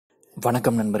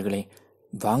வணக்கம் நண்பர்களே,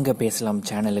 வாங்க பேசலாம்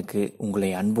சேனலுக்கு உங்களை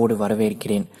அன்போடு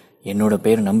வரவேற்கிறேன். என்னோட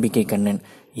பேர் நம்பிக்கை கண்ணன்.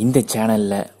 இந்த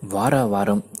சேனல்ல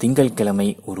வாரம் திங்கட்கிழமை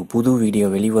ஒரு புது வீடியோ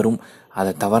வெளிவரும்.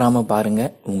 அதை தவறாம பாருங்க,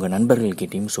 உங்க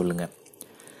நண்பர்கள்கிட்டையும் சொல்லுங்க.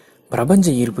 பிரபஞ்ச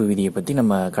ஈர்ப்பு விதியை பத்தி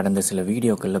நம்ம கடந்த சில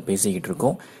வீடியோக்கள்ல பேசிக்கிட்டு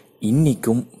இருக்கோம்.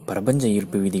 இன்னைக்கும் பிரபஞ்ச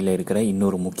ஈர்ப்பு விதியில இருக்கிற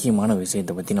இன்னொரு முக்கியமான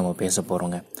விஷயத்தை பத்தி நம்ம பேச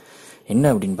போறோங்க.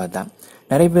 என்ன அப்படின்னு பார்த்தா,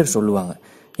 நிறைய பேர் சொல்லுவாங்க,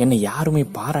 என்னை யாருமே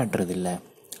பாராட்டுறதில்ல,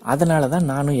 அதனால தான்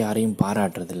நானும் யாரையும்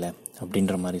பாராட்டுறதில்ல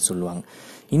அப்படின்ற மாதிரி சொல்லுவாங்க.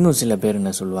 இன்னும் சில பேர்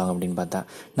என்ன சொல்லுவாங்க அப்படின்னு பார்த்தா,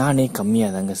 நானே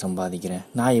கம்மியாக தாங்க சம்பாதிக்கிறேன்,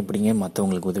 நான் எப்படிங்க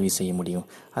மற்றவங்களுக்கு உதவி செய்ய முடியும்,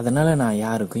 அதனால் நான்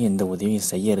யாருக்கும் எந்த உதவியும்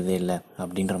செய்யறதே இல்லை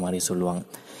அப்படின்ற மாதிரி சொல்லுவாங்க.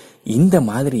 இந்த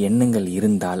மாதிரி எண்ணங்கள்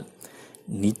இருந்தால்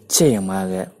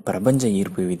நிச்சயமாக பிரபஞ்ச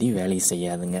ஈர்ப்பு விதி வேலை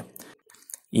செய்யாதுங்க.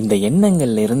 இந்த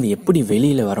எண்ணங்கள்ல இருந்து எப்படி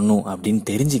வெளியில வரணும் அப்படின்னு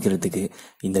தெரிஞ்சுக்கிறதுக்கு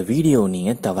இந்த வீடியோ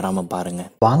நீங்க தவறாம பாருங்க.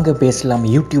 வாங்க பேசலாம்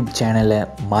யூடியூப் சேனலை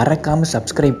மறக்காம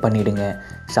சப்ஸ்கிரைப் பண்ணிடுங்க.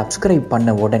 சப்ஸ்கிரைப்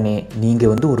பண்ண உடனே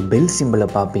நீங்க ஒரு பெல் சிம்பிளை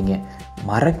பார்ப்பீங்க.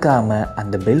 மறக்காம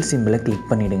அந்த பெல் சிம்பிளை கிளிக்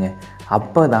பண்ணிடுங்க.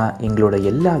 அப்பதான் எங்களோட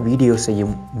எல்லா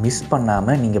வீடியோஸையும் மிஸ்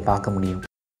பண்ணாம நீங்க பார்க்க முடியும்.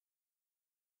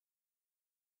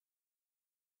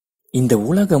 இந்த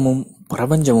உலகமும்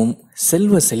பிரபஞ்சமும்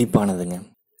செல்வ செழிப்பானதுங்க.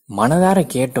 மனதார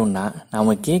கேட்டோம்னா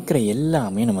நாம கேட்குற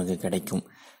எல்லாமே நமக்கு கிடைக்கும்.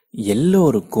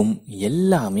 எல்லோருக்கும்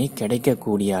எல்லாமே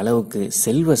கிடைக்கக்கூடிய அளவுக்கு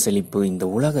செல்வ செழிப்பு இந்த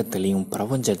உலகத்திலையும்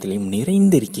பிரபஞ்சத்திலையும்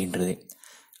நிறைந்திருக்கின்றது.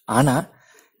 ஆனா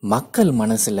மக்கள்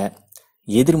மனசுல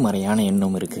எதிர்மறையான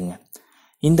எண்ணம் இருக்குங்க.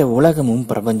 இந்த உலகமும்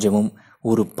பிரபஞ்சமும்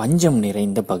ஒரு பஞ்சம்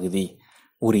நிறைந்த பகுதி,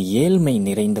 ஒரு ஏழ்மை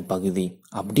நிறைந்த பகுதி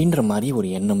அப்படின்ற மாதிரி ஒரு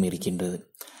எண்ணம் இருக்கின்றது.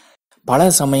 பல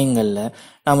சமயங்கள்ல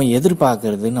நாம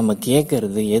எதிர்பார்க்கறது, நம்ம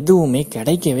கேட்கறது எதுவுமே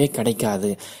கிடைக்கவே கிடைக்காது.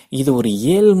 இது ஒரு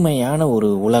ஏழ்மையான ஒரு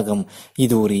உலகம்,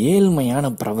 இது ஒரு ஏழ்மையான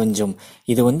பிரபஞ்சம்,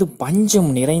 இது பஞ்சம்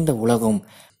நிறைந்த உலகம்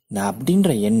அப்படின்ற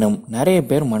எண்ணம் நிறைய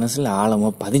பேர் மனசுல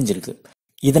ஆழமா பதிஞ்சிருக்கு.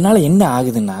 இதனால என்ன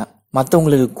ஆகுதுன்னா,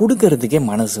 மற்றவங்களுக்கு கொடுக்கறதுக்கே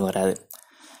மனசு வராது.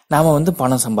 நாம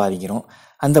பணம் சம்பாதிக்கிறோம்,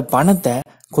 அந்த பணத்தை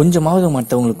கொஞ்சமாவது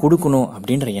மற்றவங்களுக்கு கொடுக்கணும்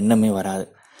அப்படின்ற எண்ணமே வராது.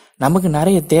 நமக்கு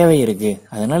நிறைய தேவை இருக்கு,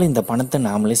 அதனால இந்த பணத்தை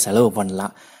நாமளே செலவு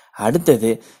பண்ணலாம். அடுத்தது,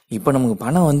 இப்ப நமக்கு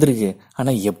பணம் வந்திருக்கு,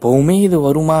 ஆனா எப்பவுமே இது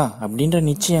வருமா அப்படின்ற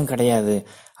நிச்சயம் கிடையாது,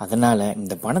 அதனால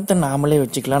இந்த பணத்தை நாமளே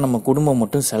வச்சுக்கலாம், நம்ம குடும்பம்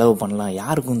மட்டும் செலவு பண்ணலாம்,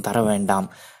 யாருக்கும் தர வேண்டாம்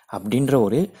அப்படின்ற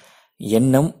ஒரு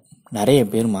எண்ணம் நிறைய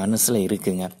பேர் மனசுல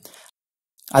இருக்குங்க.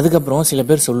 அதுக்கப்புறம் சில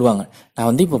பேர் சொல்லுவாங்க,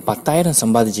 நான் இப்போ 10,000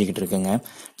 சம்பாதிச்சுக்கிட்டு இருக்கேங்க,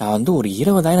 நான் ஒரு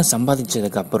 20,000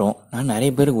 சம்பாதிச்சதுக்கு அப்புறம் நான்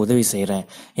நிறைய பேருக்கு உதவி செய்கிறேன்,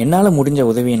 என்னால் முடிஞ்ச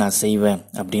உதவியை நான் செய்வேன்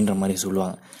அப்படின்ற மாதிரி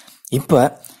சொல்லுவாங்க. இப்போ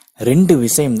 2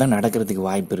 விஷயம் தான் நடக்கிறதுக்கு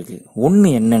வாய்ப்பு இருக்கு.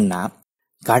 ஒன்று என்னன்னா,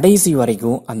 கடைசி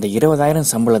வரைக்கும் அந்த 20,000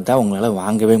 சம்பளத்தை அவங்களால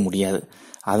வாங்கவே முடியாது,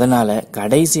 அதனால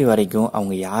கடைசி வரைக்கும்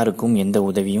அவங்க யாருக்கும் எந்த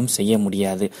உதவியும் செய்ய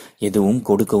முடியாது, எதுவும்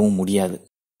கொடுக்கவும் முடியாது.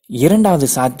 இரண்டாவது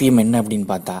சாத்தியம் என்ன அப்படின்னு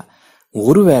பார்த்தா,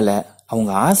 ஒருவேளை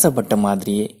அவங்க ஆசைப்பட்ட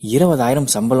மாதிரியே 20,000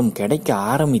 சம்பளம் கிடைக்க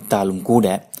ஆரம்பித்தாலும் கூட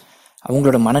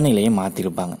அவங்களோட மனநிலையை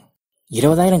மாத்திருப்பாங்க.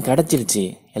 20,000 கிடைச்சிருச்சு,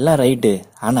 எல்லாம் ரைட்டு,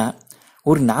 ஆனா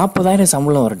ஒரு 40,000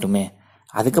 சம்பளம் வரட்டுமே,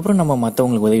 அதுக்கப்புறம் நம்ம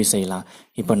மற்றவங்களுக்கு உதவி செய்யலாம்.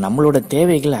 இப்போ நம்மளோட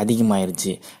தேவைகள்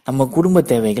அதிகமாயிருச்சு, நம்ம குடும்ப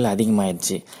தேவைகள்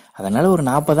அதிகமாயிருச்சு, அதனால ஒரு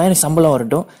 40,000 சம்பளம்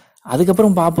வரட்டும்,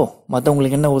 அதுக்கப்புறம் பார்ப்போம்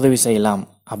மற்றவங்களுக்கு என்ன உதவி செய்யலாம்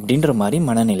அப்படின்ற மாதிரி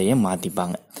மனநிலையை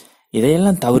மாத்திப்பாங்க.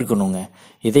 இதையெல்லாம் தவிர்க்கணுங்க,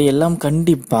 இதையெல்லாம்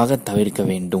கண்டிப்பாக தவிர்க்க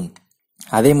வேண்டும்.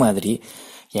 அதே மாதிரி,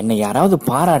 என்னை யாராவது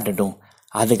பாராட்டட்டும்,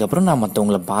 அதுக்கப்புறம் நான்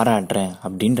மற்றவங்களை பாராட்டுறேன்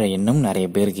அப்படின்ற எண்ணம் நிறைய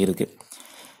பேருக்கு இருக்கு.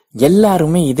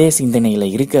 எல்லாருமே இதே சிந்தனையில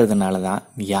இருக்கிறதுனால தான்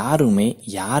யாருமே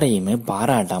யாரையுமே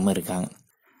பாராட்டாம இருக்காங்க.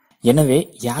 எனவே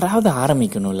யாராவது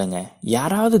ஆரம்பிக்கணும் இல்லைங்க,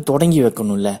 யாராவது தொடங்கி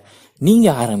வைக்கணும்ல. நீங்க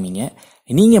ஆரம்பிங்க,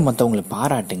 நீங்க மற்றவங்களை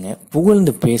பாராட்டுங்க,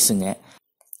 புகழ்ந்து பேசுங்க,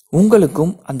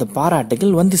 உங்களுக்கும் அந்த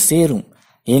பாராட்டுகள் சேரும்.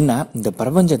 ஏன்னா இந்த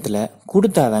பிரபஞ்சத்துல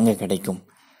கொடுத்தாதாங்க கிடைக்கும்.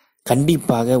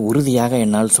 கண்டிப்பாக உறுதியாக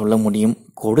என்னால் சொல்ல முடியும்,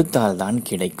 கொடுத்தால்தான்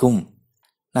கிடைக்கும்.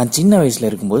 நான் சின்ன வயசுல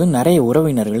இருக்கும்போது நிறைய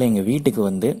உறவினர்கள் எங்க வீட்டுக்கு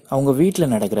அவங்க வீட்டுல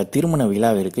நடக்கிற திருமண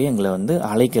விழாவிற்கு எங்களை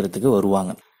அழைக்கிறதுக்கு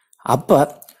வருவாங்க. அப்ப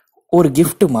ஒரு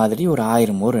கிஃப்ட் மாதிரி ஒரு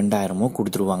 1000 2000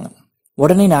 கொடுத்துருவாங்க.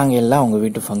 உடனே நாங்க எல்லாம் அவங்க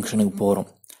வீட்டு ஃபங்க்ஷனுக்கு போறோம்.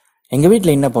 எங்க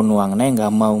வீட்டுல என்ன பண்ணுவாங்கன்னா, எங்க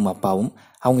அம்மாவும் அப்பாவும்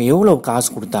அவங்க எவ்வளவு காசு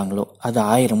கொடுத்தாங்களோ, அது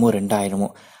 1000 2000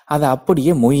 அதை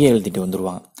அப்படியே மொய்யை எழுதிட்டு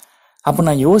வந்துருவாங்க. அப்ப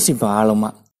நான் யோசிப்பேன் ஆழமா,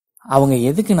 அவங்க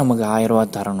எதுக்கு நமக்கு 1000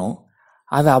 ரூபாய் தரணும்,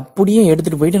 அதை அப்படியே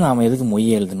எடுத்துட்டு போயிட்டு நாம எதுக்கு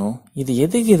மொய்யை எழுதணும், இது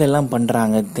எதுக்கு இதெல்லாம்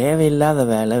பண்றாங்க, தேவையில்லாத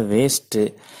வேலை, வேஸ்ட்டு,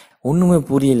 ஒண்ணுமே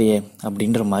புரியலையே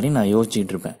அப்படின்ற மாதிரி நான்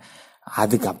யோசிச்சுட்டு இருப்பேன்.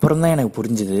 அதுக்கப்புறம் தான் எனக்கு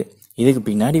புரிஞ்சுது, இதுக்கு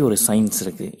பின்னாடி ஒரு சயின்ஸ்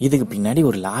இருக்கு, இதுக்கு பின்னாடி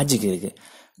ஒரு லாஜிக் இருக்கு.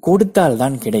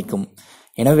 கொடுத்தால்தான் கிடைக்கும்.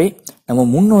 எனவே நம்ம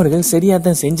முன்னோர்கள் சரியா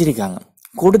தான் செஞ்சிருக்காங்க,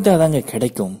 கொடுத்தாதாங்க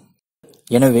கிடைக்கும்.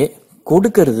 எனவே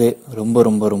கொடுக்கறது ரொம்ப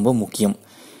ரொம்ப ரொம்ப முக்கியம்.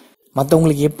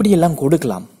 மற்றவங்களுக்கு எப்படியெல்லாம்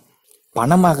கொடுக்கலாம்,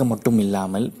 பணமாக மட்டும்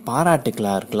இல்லாமல்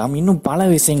பாராட்டுக்களாக இருக்கலாம், இன்னும் பல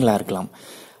விஷயங்களா இருக்கலாம்.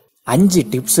 5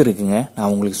 டிப்ஸ் இருக்குங்க,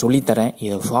 நான் உங்களுக்கு சொல்லித்தரேன்.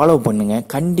 இதை ஃபாலோ பண்ணுங்க,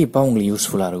 கண்டிப்பாக உங்களுக்கு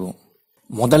யூஸ்ஃபுல்லாக இருக்கும்.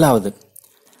 முதலாவது,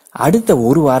 அடுத்த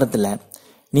ஒரு வாரத்தில்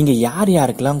நீங்கள் யார்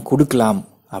யாருக்கெல்லாம் கொடுக்கலாம்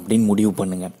அப்படின்னு முடிவு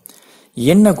பண்ணுங்க.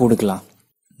 என்ன கொடுக்கலாம்?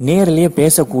 நேரிலேயே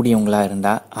பேசக்கூடியவங்களா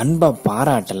இருந்தா அன்பா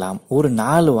பாராட்டலாம். ஒரு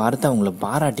 4 வாரத்தை அவங்கள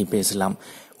பாராட்டி பேசலாம்.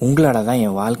 உங்களால தான்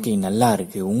என் வாழ்க்கை நல்லா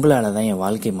இருக்கு, உங்களால தான் என்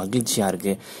வாழ்க்கை மகிழ்ச்சியா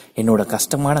இருக்கு, என்னோட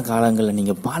கஷ்டமான காலங்களில்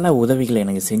நீங்க பல உதவிகளை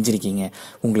எனக்கு செஞ்சிருக்கீங்க,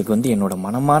 உங்களுக்கு என்னோட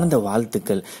மனமார்ந்த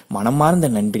வாழ்த்துக்கள், மனமார்ந்த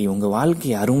நன்றி, உங்க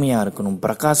வாழ்க்கை அருமையா இருக்கணும்,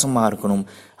 பிரகாசமா இருக்கணும்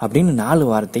அப்படின்னு 4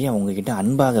 வார்த்தையை அவங்க கிட்ட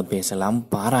அன்பாக பேசலாம்,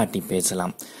 பாராட்டி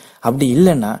பேசலாம். அப்படி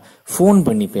இல்லைன்னா ஃபோன்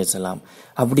பண்ணி பேசலாம்,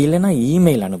 அப்படி இல்லைன்னா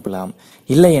இமெயில் அனுப்பலாம்,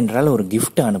 இல்லை என்றால் ஒரு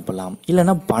கிஃப்ட் அனுப்பலாம்,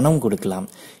 இல்லைன்னா பணம் கொடுக்கலாம்,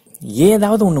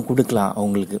 ஏதாவது ஒன்று கொடுக்கலாம்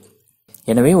அவங்களுக்கு.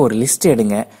 எனவே ஒரு லிஸ்ட்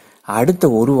எடுங்க. அடுத்த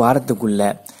ஒரு வாரத்துக்குள்ள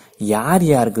யார்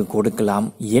யாருக்கு கொடுக்கலாம்,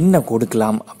 என்ன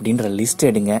கொடுக்கலாம் அப்படின்ற லிஸ்ட்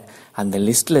எடுங்க. அந்த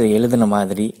லிஸ்ட்ல எழுதின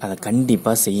மாதிரி அதை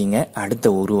கண்டிப்பா செய்யுங்க அடுத்த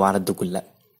ஒரு வாரத்துக்குள்ள.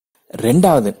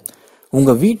 2வது,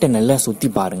 உங்க வீட்டை நல்லா சுத்தி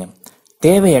பாருங்க.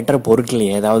 தேவையற்ற பொருட்கள்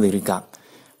ஏதாவது இருக்கா?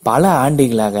 பல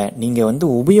ஆண்டுகளாக நீங்க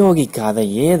உபயோகிக்காத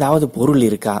ஏதாவது பொருள்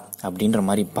இருக்கா அப்படின்ற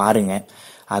மாதிரி பாருங்க.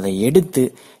 அதை எடுத்து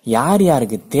யார்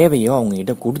யாருக்கு தேவையோ அவங்க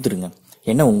கிட்ட கொடுத்துருங்க.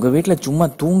 ஏன்னா உங்க வீட்டுல சும்மா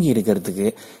தூங்கி இருக்கிறதுக்கு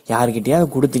யாருக்கிட்டையாவது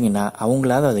கொடுத்தீங்கன்னா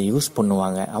அவங்களாவது அதை யூஸ்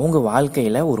பண்ணுவாங்க, அவங்க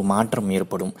வாழ்க்கையில ஒரு மாற்றம்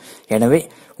ஏற்படும். எனவே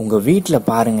உங்க வீட்டுல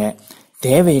பாருங்க,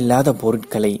 தேவையில்லாத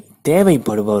பொருட்களை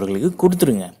தேவைப்படுபவர்களுக்கு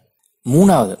கொடுத்துருங்க.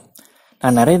 3வது,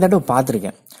 நான் நிறைய தடவை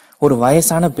பார்த்துருக்கேன், ஒரு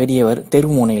வயசான பெரியவர்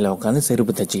தெரு முனையில உட்காந்து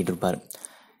செருப்பு தைச்சிக்கிட்டு இருப்பாரு.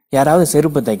 யாராவது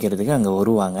செருப்பு தைக்கிறதுக்கு அங்கே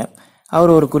வருவாங்க.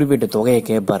 அவர் ஒரு குறிப்பிட்ட தொகையை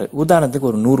கேட்பாரு.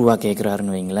 உதாரணத்துக்கு ஒரு 100 ரூபா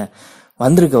கேட்குறாருன்னு வைங்களேன்.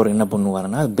 வந்திருக்கவர் என்ன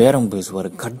பண்ணுவாருன்னா பேரம் பேசுவார்,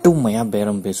 கட்டுமையாக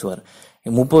பேரம் பேசுவார்.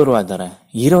 30 ரூபா தரேன்,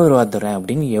 20 ரூபா தரேன்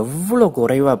அப்படின்னு எவ்வளோ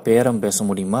குறைவாக பேரம் பேச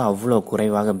முடியுமோ அவ்வளோ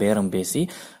குறைவாக பேரம் பேசி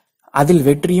அதில்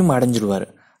வெற்றியும் அடைஞ்சிடுவார்.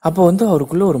 அப்போ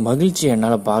அவருக்குள்ள ஒரு மகிழ்ச்சியை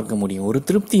என்னால் பார்க்க முடியும், ஒரு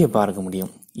திருப்தியை பார்க்க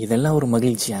முடியும். இதெல்லாம் ஒரு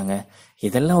மகிழ்ச்சியாங்க,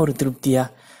 இதெல்லாம் ஒரு திருப்தியா?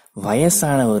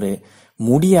 வயசானவர்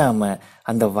முடியாம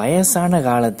அந்த வயசான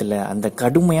காலத்துல அந்த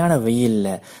கடுமையான வெயில்ல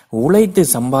உழைத்து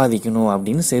சம்பாதிக்கணும்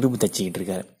அப்படின்னு செருப்பு தச்சுக்கிட்டு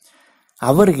இருக்காரு.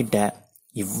 அவர்கிட்ட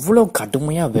இவ்வளோ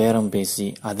கடுமையா பேரம் பேசி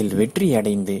அதில் வெற்றி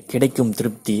அடைந்து கிடைக்கும்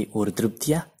திருப்தி ஒரு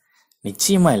திருப்தியா?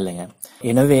 நிச்சயமா இல்லைங்க.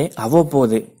 எனவே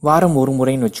அவ்வப்போது வாரம் ஒரு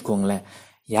முறைன்னு வச்சுக்கோங்களேன்,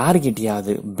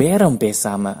 யாருக்கிட்டையாவது பேரம்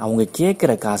பேசாம அவங்க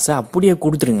கேட்குற காசை அப்படியே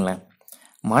கொடுத்துருங்களேன்.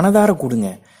 மனதார கொடுங்க.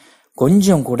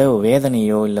 கொஞ்சம் கூட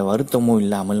வேதனையோ இல்லை வருத்தமோ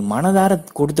இல்லாமல் மனதார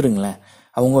கொடுத்துருங்களேன்.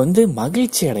 அவங்க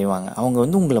மகிழ்ச்சி அடைவாங்க,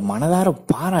 அவங்க உங்களை மனதார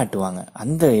பாராட்டுவாங்க.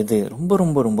 அந்த இது ரொம்ப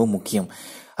ரொம்ப ரொம்ப முக்கியம்.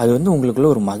 அது உங்களுக்குள்ள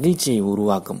ஒரு மகிழ்ச்சியை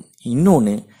உருவாக்கும்.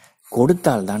 இன்னொன்று,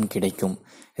 கொடுத்தால்தான் கிடைக்கும்.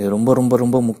 இது ரொம்ப ரொம்ப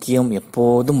ரொம்ப முக்கியம்.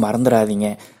 எப்போதும் மறந்துடாதீங்க,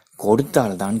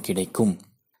 கொடுத்தால்தான் கிடைக்கும்.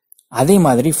 அதே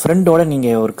மாதிரி ஃப்ரெண்டோட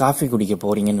நீங்கள் ஒரு காஃபி குடிக்க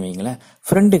போறீங்கன்னு வைங்களேன்,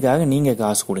 ஃப்ரெண்டுக்காக நீங்கள்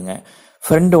காசு கொடுங்க.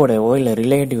 ஃப்ரெண்டோடவோ இல்லை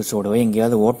ரிலேட்டிவ்ஸோடவோ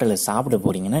எங்கேயாவது ஹோட்டலில் சாப்பிட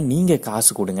போறீங்கன்னா நீங்கள்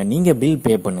காசு கொடுங்க, நீங்கள் பில்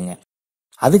பே பண்ணுங்க.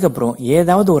 அதுக்கப்புறம்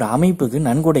ஏதாவது ஒரு அமைப்புக்கு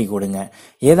நன்கொடை கொடுங்க.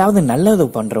 ஏதாவது நல்லது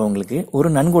பண்றவங்களுக்கு ஒரு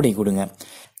நன்கொடை கொடுங்க.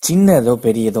 சின்னதோ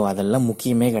பெரியதோ அதெல்லாம்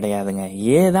முக்கியமே கிடையாதுங்க,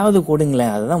 ஏதாவது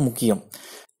கொடுங்களேன், அதுதான் முக்கியம்.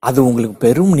 அது உங்களுக்கு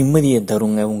பெரும் நிம்மதியை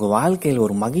தருங்க, உங்க வாழ்க்கையில்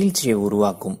ஒரு மகிழ்ச்சியை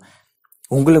உருவாக்கும்,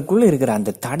 உங்களுக்குள்ள இருக்கிற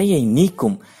அந்த தடையை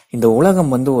நீக்கும். இந்த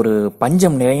உலகம் ஒரு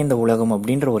பஞ்சம் நிறைந்த உலகம்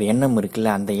அப்படின்ற ஒரு எண்ணம்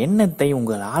இருக்குல்ல, அந்த எண்ணத்தை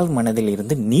உங்கள் ஆழ் மனதில்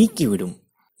இருந்து நீக்கிவிடும்.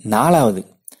 4வது,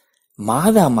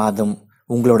 மாதா மாதம்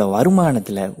உங்களோட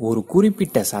வருமானத்துல ஒரு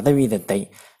குறிப்பிட்ட சதவீதத்தை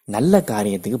நல்ல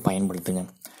காரியத்துக்கு பயன்படுத்துங்க.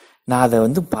 நான்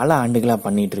அதை பல ஆண்டுகளா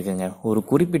பண்ணிட்டு இருக்கேங்க. ஒரு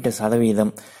குறிப்பிட்ட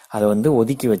சதவீதம் அதை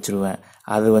ஒதுக்கி வச்சிருவேன்.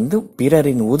 அது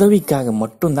பிறரின் உதவிக்காக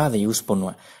மட்டும்தான் அதை யூஸ்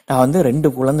பண்ணுவேன். நான் 2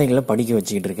 குழந்தைகளை படிக்க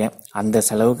வச்சுக்கிட்டு இருக்கேன், அந்த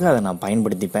செலவுக்கு அதை நான்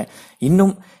பயன்படுத்திப்பேன்.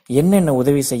 இன்னும் என்னென்ன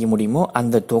உதவி செய்ய முடியுமோ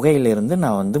அந்த தொகையிலிருந்து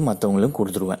நான் மற்றவங்களுக்கு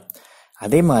கொடுத்துருவேன்.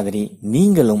 அதே மாதிரி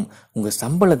நீங்களும் உங்க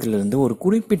சம்பளத்திலிருந்து ஒரு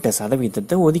குறிப்பிட்ட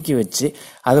சதவீதத்தை ஒதுக்கி வச்சு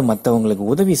அது மற்றவங்களுக்கு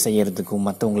உதவி செய்யறதுக்கும்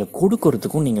மற்றவங்களுக்கு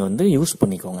கொடுக்கறதுக்கும் நீங்க யூஸ்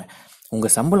பண்ணிக்கோங்க. உங்க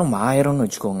சம்பளம் 1000ன்னு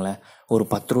வச்சுக்கோங்களேன், ஒரு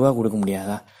 10 ரூபா கொடுக்க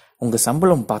முடியாதா? உங்க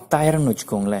சம்பளம் 10,000ன்னு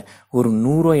வச்சுக்கோங்களேன், ஒரு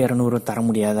 100 200 தர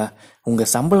முடியாதா? உங்க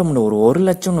சம்பளம் ஒரு 1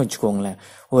 லட்சம்னு வச்சுக்கோங்களேன்,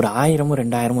 ஒரு 1000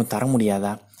 2000 தர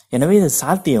முடியாதா? எனவே இது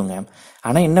சாத்தியங்க.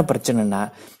 ஆனா என்ன பிரச்சனைனா,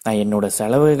 நான் என்னோட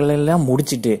செலவுகளை எல்லாம்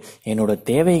முடிச்சுட்டு என்னோட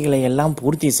தேவைகளை எல்லாம்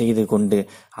பூர்த்தி செய்து கொண்டு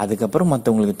அதுக்கப்புறம்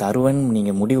மற்றவங்களுக்கு தருவேன்னு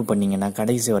நீங்க முடிவு பண்ணீங்கன்னா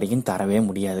கடைசி வரைக்கும் தரவே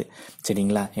முடியாது,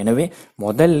 சரிங்களா? எனவே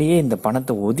முதல்லயே இந்த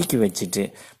பணத்தை ஒதுக்கி வச்சுட்டு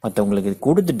மற்றவங்களுக்கு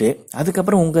கொடுத்துட்டு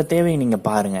அதுக்கப்புறம் உங்க தேவையை நீங்க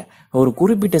பாருங்க. ஒரு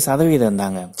குறிப்பிட்ட சதவீதம்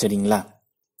தாங்க, சரிங்களா?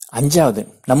 5வது,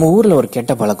 நம்ம ஊர்ல ஒரு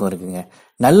கெட்ட பழக்கம் இருக்குங்க.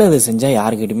 நல்லது செஞ்சா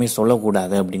யாருக்கிட்டுமே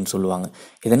சொல்லக்கூடாது அப்படின்னு சொல்லுவாங்க.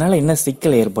 இதனால என்ன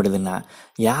சிக்கல் ஏற்படுதுன்னா,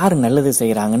 யாரு நல்லது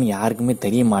செய்யறாங்கன்னு யாருக்குமே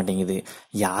தெரிய மாட்டேங்குது.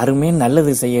 யாருமே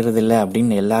நல்லது செய்யறது இல்லை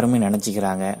அப்படின்னு எல்லாருமே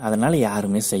நினைச்சுக்கிறாங்க. அதனால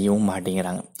யாருமே செய்யவும்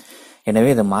மாட்டேங்கிறாங்க. எனவே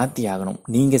இதை மாற்றி ஆகணும்.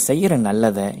 நீங்கள் செய்கிற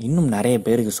நல்லதை இன்னும் நிறைய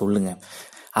பேருக்கு சொல்லுங்கள்.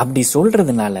 அப்படி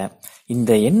சொல்கிறதுனால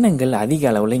இந்த எண்ணங்கள் அதிக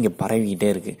அளவில் இங்கே பரவிக்கிட்டே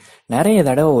இருக்கு. நிறைய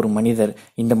தடவை ஒரு மனிதர்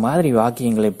இந்த மாதிரி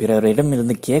வாக்கியங்களை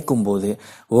பிறரிடமிருந்து கேட்கும்போது,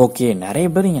 ஓகே நிறைய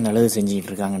பேர் இங்கே நல்லது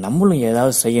செஞ்சுக்கிட்டு இருக்காங்க, நம்மளும்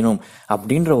ஏதாவது செய்யணும்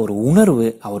அப்படின்ற ஒரு உணர்வு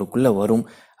அவருக்குள்ள வரும்.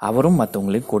 அவரும்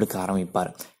மற்றவங்களுக்கு கொடுக்க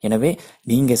ஆரம்பிப்பார். எனவே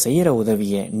நீங்கள் செய்கிற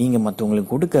உதவியை நீங்கள்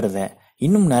மற்றவங்களுக்கு கொடுக்கறத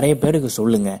இன்னும் நிறைய பேருக்கு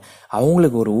சொல்லுங்க.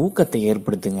 அவங்களுக்கு ஒரு ஊக்கத்தை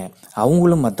ஏற்படுத்துங்க.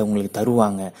 அவங்களும் மற்றவங்களுக்கு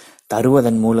தருவாங்க.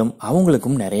 தருவதன் மூலம்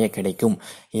அவங்களுக்கும் நிறைய கிடைக்கும்.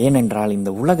 ஏனென்றால் இந்த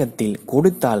உலகத்தில்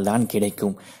கொடுத்தால்தான்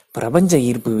கிடைக்கும். பிரபஞ்ச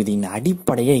ஈர்ப்பு விதியின்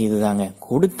அடிப்படையே இதுதாங்க.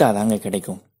 கொடுத்தாதாங்க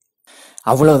கிடைக்கும்.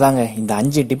 அவ்வளவுதாங்க. இந்த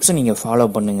 5 டிப்ஸை நீங்க ஃபாலோ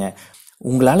பண்ணுங்க.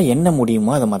 உங்களால் என்ன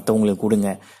முடியுமோ அதை மற்றவங்களுக்கு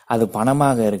கொடுங்க. அது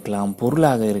பணமாக இருக்கலாம்,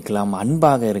 பொருளாக இருக்கலாம்,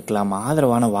 அன்பாக இருக்கலாம்,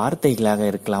 ஆதரவான வார்த்தைகளாக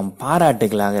இருக்கலாம்,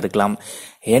 பாராட்டுகளாக இருக்கலாம்,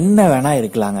 என்ன வேணா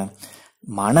இருக்கலாங்க.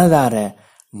 மனதார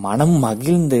மனம்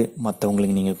மகிழ்ந்து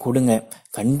மற்றவங்களுக்கு நீங்கள் கொடுங்க.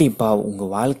 கண்டிப்பாக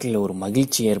உங்கள் வாழ்க்கையில் ஒரு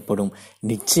மகிழ்ச்சி ஏற்படும்.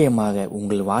 நிச்சயமாக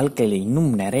உங்கள் வாழ்க்கையில் இன்னும்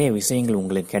நிறைய விஷயங்கள்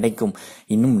உங்களுக்கு கிடைக்கும்.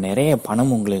 இன்னும் நிறைய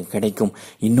பணம் உங்களுக்கு கிடைக்கும்.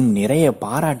 இன்னும் நிறைய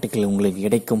பாராட்டுகள் உங்களுக்கு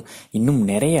கிடைக்கும். இன்னும்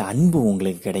நிறைய அன்பு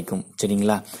உங்களுக்கு கிடைக்கும்.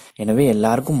 சரிங்களா? எனவே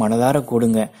எல்லாருக்கும் மனதார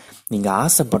கொடுங்க. நீங்கள்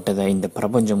ஆசைப்பட்டதை இந்த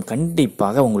பிரபஞ்சம்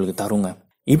கண்டிப்பாக உங்களுக்கு தருங்க.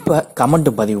 இப்போ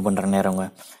கமெண்ட் பதிவு பண்ணுற நேரங்க.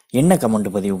 என்ன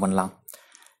கமெண்ட் பதிவு பண்ணலாம்?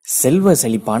 செல்வ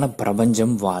செழிப்பான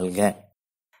பிரபஞ்சம் வாழ்க,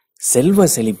 செல்வ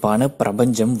செழிப்பான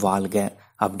பிரபஞ்சம் வாழ்க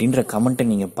அப்படின்ற கமெண்ட்டை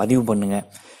நீங்கள் பதிவு பண்ணுங்க.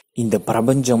 இந்த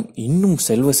பிரபஞ்சம் இன்னும்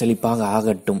செல்வ செழிப்பாக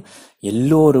ஆகட்டும்.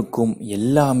 எல்லோருக்கும்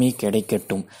எல்லாமே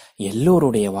கிடைக்கட்டும்.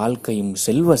 எல்லோருடைய வாழ்க்கையும்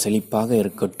செல்வ செழிப்பாக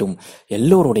இருக்கட்டும்.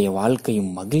 எல்லோருடைய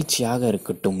வாழ்க்கையும் மகிழ்ச்சியாக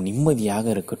இருக்கட்டும், நிம்மதியாக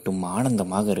இருக்கட்டும்,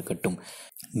 ஆனந்தமாக இருக்கட்டும்.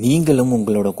 நீங்களும்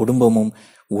உங்களோட குடும்பமும்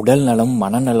உடல் நலம்,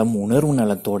 மனநலம், உணர்வு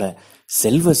நலத்தோட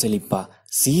செல்வ செழிப்பா,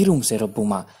 சீரும்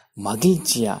சிறப்புமா,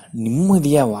 மகிழ்ச்சியா,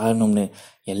 நிம்மதியா வாழணும்னு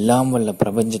எல்லாம் வல்ல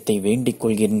பிரபஞ்சத்தை வேண்டிக்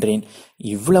கொள்கின்றேன்.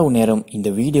 இவ்வளவு நேரம் இந்த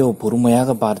வீடியோவை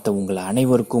பொறுமையாக பார்த்த உங்கள்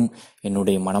அனைவருக்கும்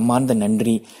என்னுடைய மனமார்ந்த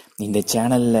நன்றி. இந்த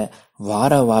சேனல்ல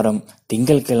வார வாரம்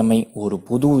திங்கட்கிழமை ஒரு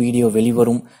புது வீடியோ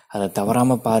வெளிவரும். அதை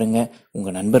தவறாம பாருங்க.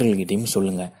 உங்க நண்பர்கள்கிட்டையும்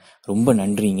சொல்லுங்க. ரொம்ப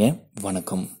நன்றிங்க.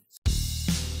 வணக்கம்.